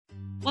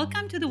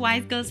Welcome to the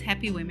Wise Girls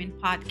Happy Women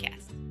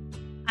podcast.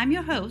 I'm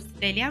your host,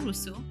 Delia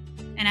Russo,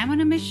 and I'm on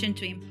a mission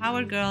to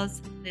empower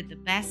girls live the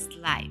best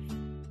life.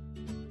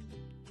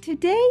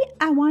 Today,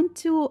 I want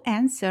to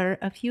answer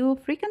a few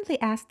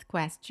frequently asked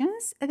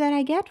questions that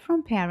I get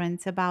from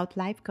parents about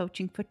life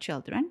coaching for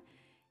children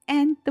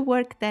and the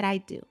work that I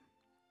do.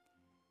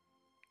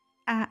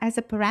 As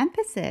a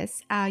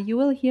parenthesis, you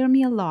will hear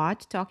me a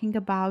lot talking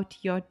about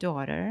your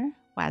daughter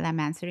while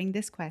I'm answering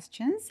these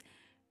questions,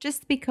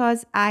 just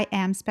because I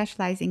am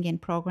specializing in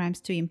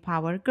programs to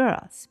empower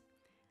girls.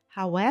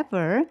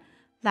 However,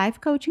 life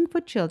coaching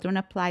for children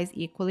applies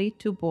equally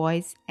to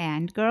boys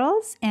and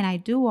girls, and I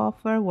do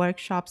offer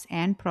workshops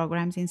and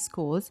programs in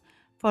schools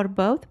for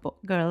both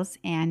girls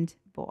and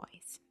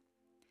boys.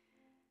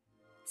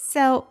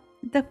 So,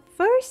 the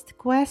first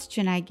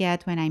question I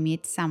get when I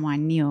meet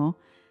someone new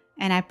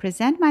and I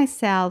present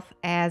myself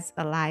as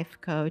a life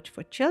coach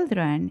for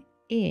children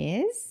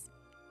is,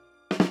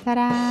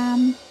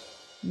 ta-da,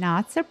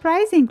 not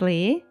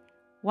surprisingly,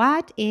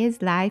 what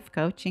is life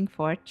coaching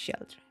for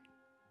children?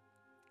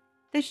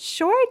 The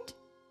short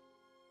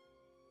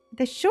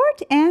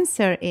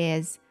answer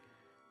is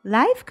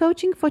life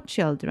coaching for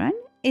children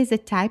is a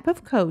type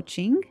of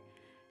coaching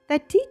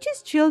that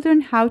teaches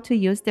children how to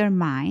use their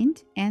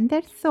mind and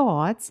their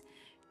thoughts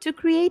to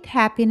create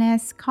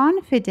happiness,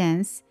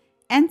 confidence,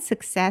 and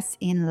success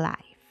in life.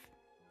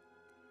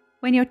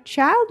 When your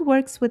child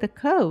works with a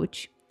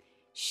coach,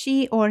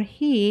 she or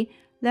he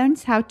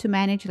learns how to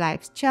manage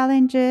life's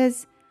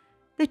challenges,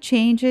 the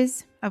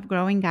changes of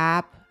growing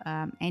up,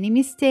 any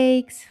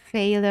mistakes,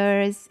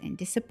 failures, and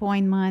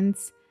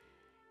disappointments.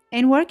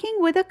 In working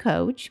with a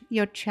coach,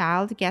 your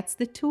child gets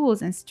the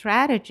tools and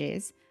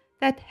strategies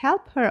that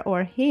help her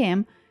or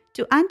him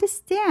to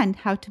understand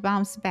how to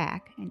bounce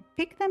back and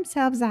pick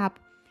themselves up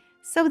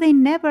so they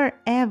never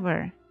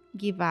ever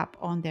give up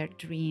on their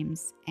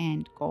dreams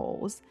and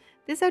goals.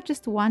 These are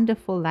just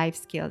wonderful life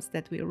skills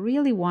that we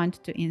really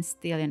want to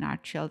instill in our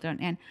children.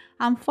 And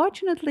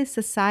unfortunately,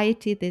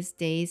 society these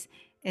days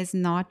is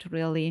not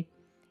really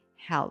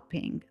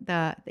helping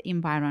the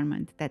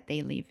environment that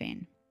they live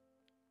in.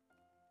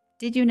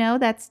 Did you know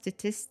that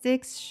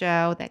statistics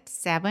show that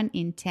 7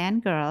 in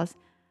 10 girls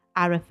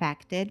are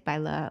affected by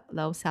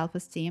low self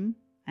esteem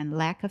and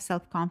lack of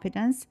self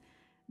confidence?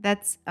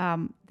 That's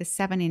the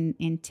 7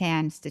 in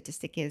 10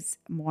 statistic is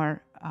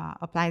more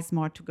applies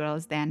more to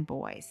girls than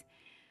boys.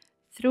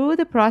 Through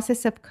the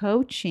process of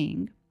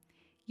coaching,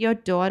 your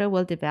daughter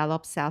will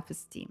develop self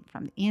esteem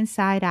from the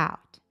inside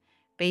out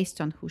based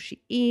on who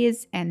she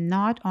is and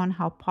not on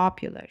how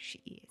popular she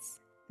is,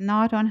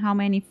 not on how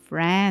many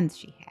friends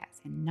she has,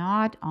 and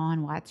not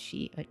on what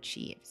she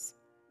achieves.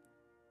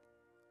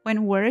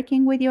 When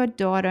working with your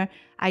daughter,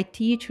 I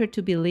teach her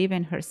to believe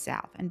in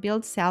herself and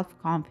build self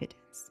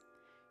confidence.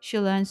 She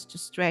learns to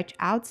stretch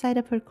outside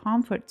of her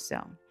comfort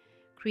zone,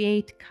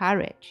 create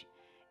courage,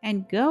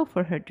 and go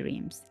for her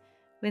dreams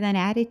with an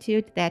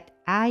attitude that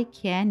I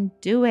can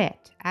do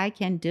it, I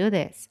can do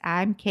this,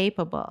 I'm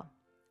capable,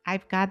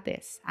 I've got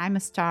this, I'm a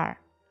star.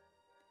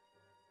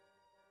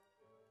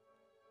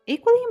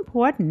 Equally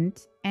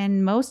important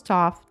and most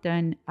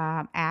often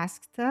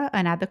asked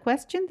another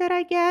question that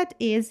I get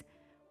is,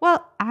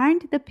 well,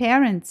 aren't the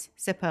parents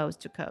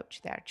supposed to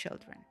coach their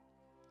children?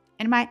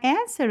 And my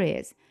answer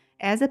is,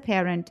 as a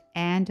parent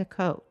and a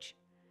coach,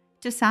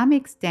 to some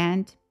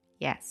extent,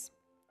 yes.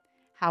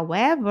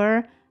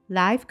 However,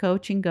 life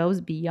coaching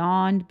goes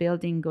beyond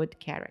building good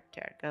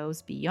character,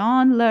 goes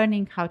beyond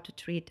learning how to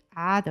treat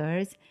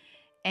others,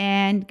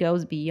 and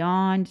goes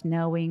beyond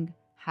knowing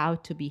how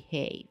to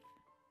behave,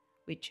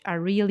 which are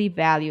really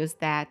values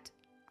that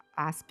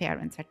us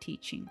parents are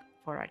teaching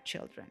for our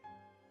children.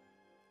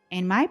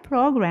 In my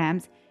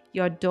programs,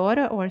 your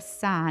daughter or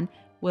son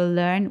will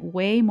learn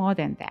way more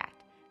than that.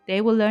 They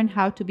will learn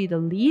how to be the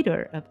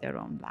leader of their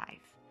own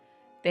life.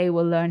 They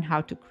will learn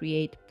how to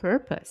create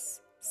purpose,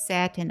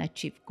 set and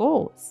achieve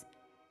goals,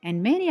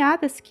 and many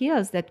other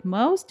skills that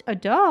most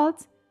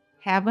adults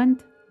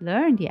haven't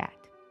learned yet.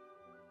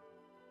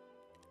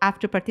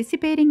 After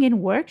participating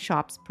in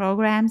workshops,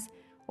 programs,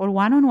 or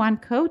one on one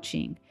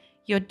coaching,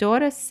 your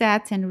daughter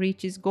sets and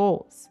reaches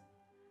goals.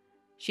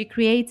 She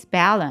creates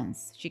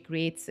balance, she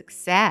creates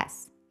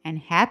success and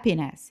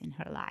happiness in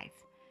her life.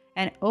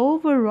 And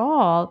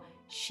overall,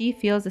 she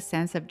feels a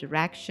sense of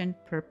direction,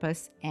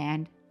 purpose,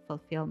 and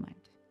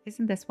fulfillment.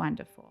 Isn't this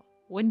wonderful?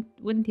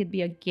 Wouldn't it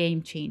be a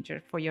game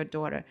changer for your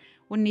daughter?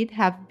 Wouldn't it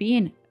have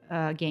been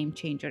a game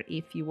changer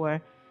if you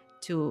were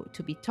to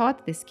be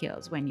taught these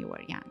skills when you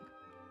were young?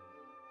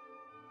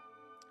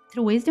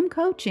 Through wisdom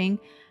coaching,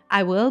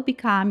 I will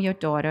become your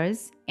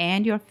daughter's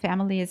and your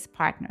family's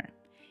partner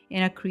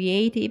in a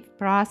creative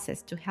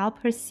process to help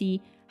her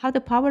see how the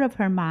power of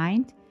her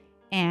mind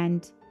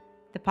and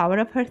the power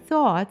of her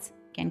thoughts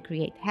can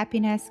create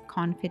happiness,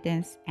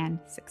 confidence, and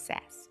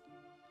success.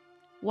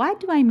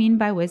 What do I mean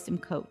by wisdom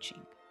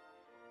coaching?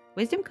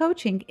 Wisdom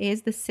coaching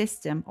is the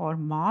system or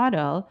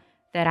model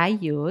that I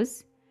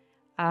use.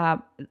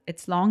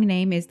 Its long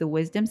name is the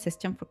Wisdom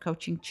System for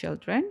Coaching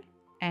Children,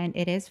 and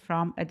it is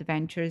from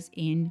Adventures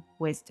in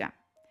Wisdom.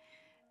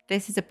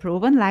 This is a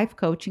proven life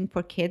coaching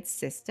for kids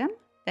system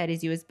that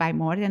is used by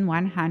more than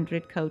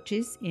 100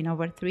 coaches in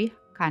over 3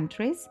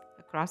 countries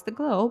across the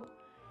globe,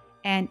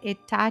 and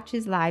it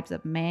touches lives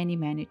of many,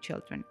 many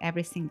children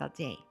every single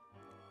day.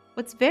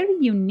 What's very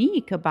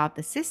unique about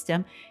the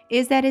system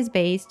is that it's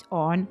based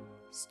on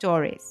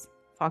stories,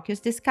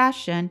 focused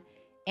discussion,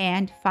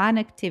 and fun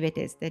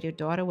activities that your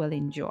daughter will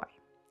enjoy.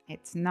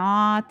 It's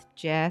not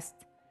just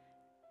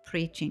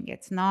preaching,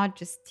 it's not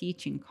just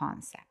teaching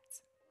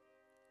concepts.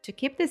 To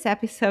keep this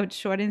episode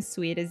short and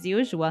sweet as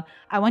usual,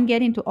 I won't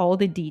get into all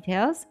the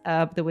details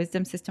of the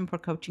wisdom system for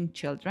coaching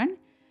children,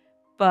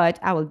 but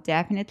I will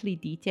definitely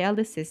detail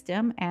the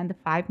system and the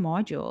 5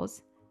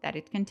 modules that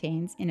it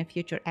contains in a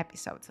future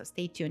episode. So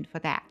stay tuned for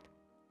that.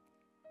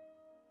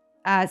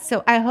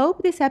 So I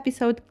hope this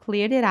episode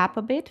cleared it up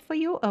a bit for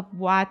you of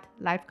what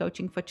life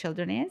coaching for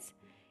children is.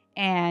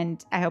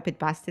 And I hope it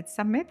busted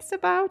some myths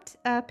about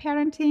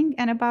parenting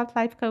and about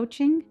life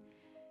coaching.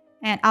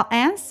 And I'll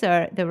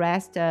answer the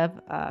rest of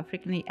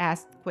frequently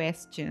asked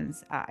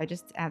questions. I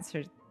just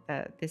answered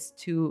these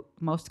 2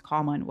 most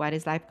common. What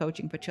is life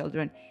coaching for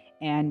children?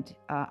 And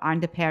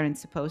aren't the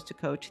parents supposed to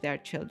coach their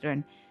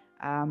children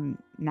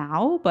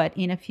now? But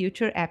in a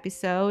future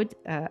episode,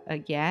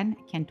 again,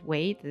 I can't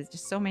wait. There's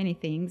just so many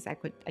things I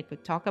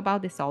could talk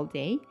about this all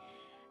day.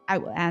 I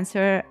will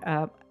answer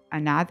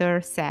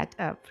another set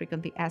of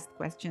frequently asked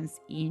questions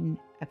in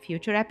a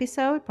future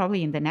episode,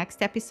 probably in the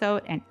next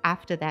episode. And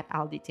after that,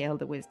 I'll detail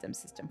the wisdom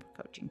system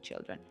for coaching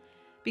children,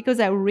 because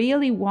I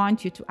really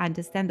want you to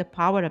understand the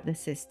power of the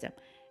system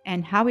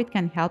and how it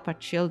can help our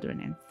children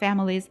and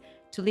families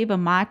to live a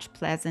much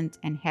pleasant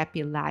and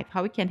happy life,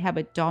 how it can have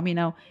a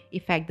domino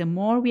effect. The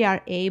more we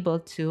are able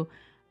to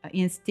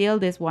instill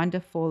these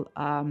wonderful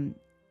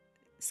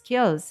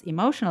skills,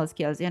 emotional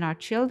skills in our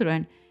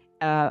children,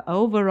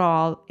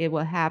 overall, it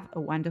will have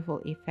a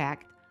wonderful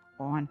effect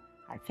on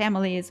our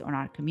families, on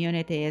our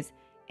communities,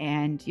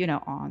 and,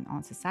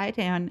 on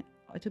society, and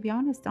to be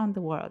honest, on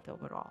the world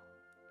overall.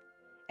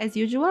 As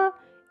usual,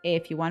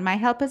 if you want my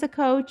help as a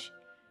coach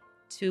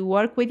to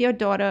work with your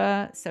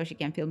daughter so she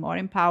can feel more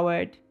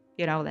empowered,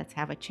 let's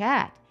have a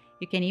chat.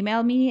 You can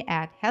email me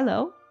at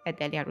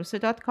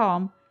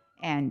hello@deliarusso.com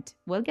and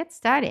we'll get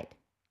started.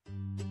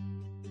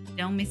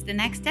 Don't miss the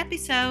next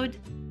episode.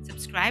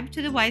 Subscribe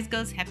to the Wise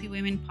Girls Happy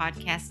Women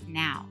podcast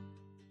now.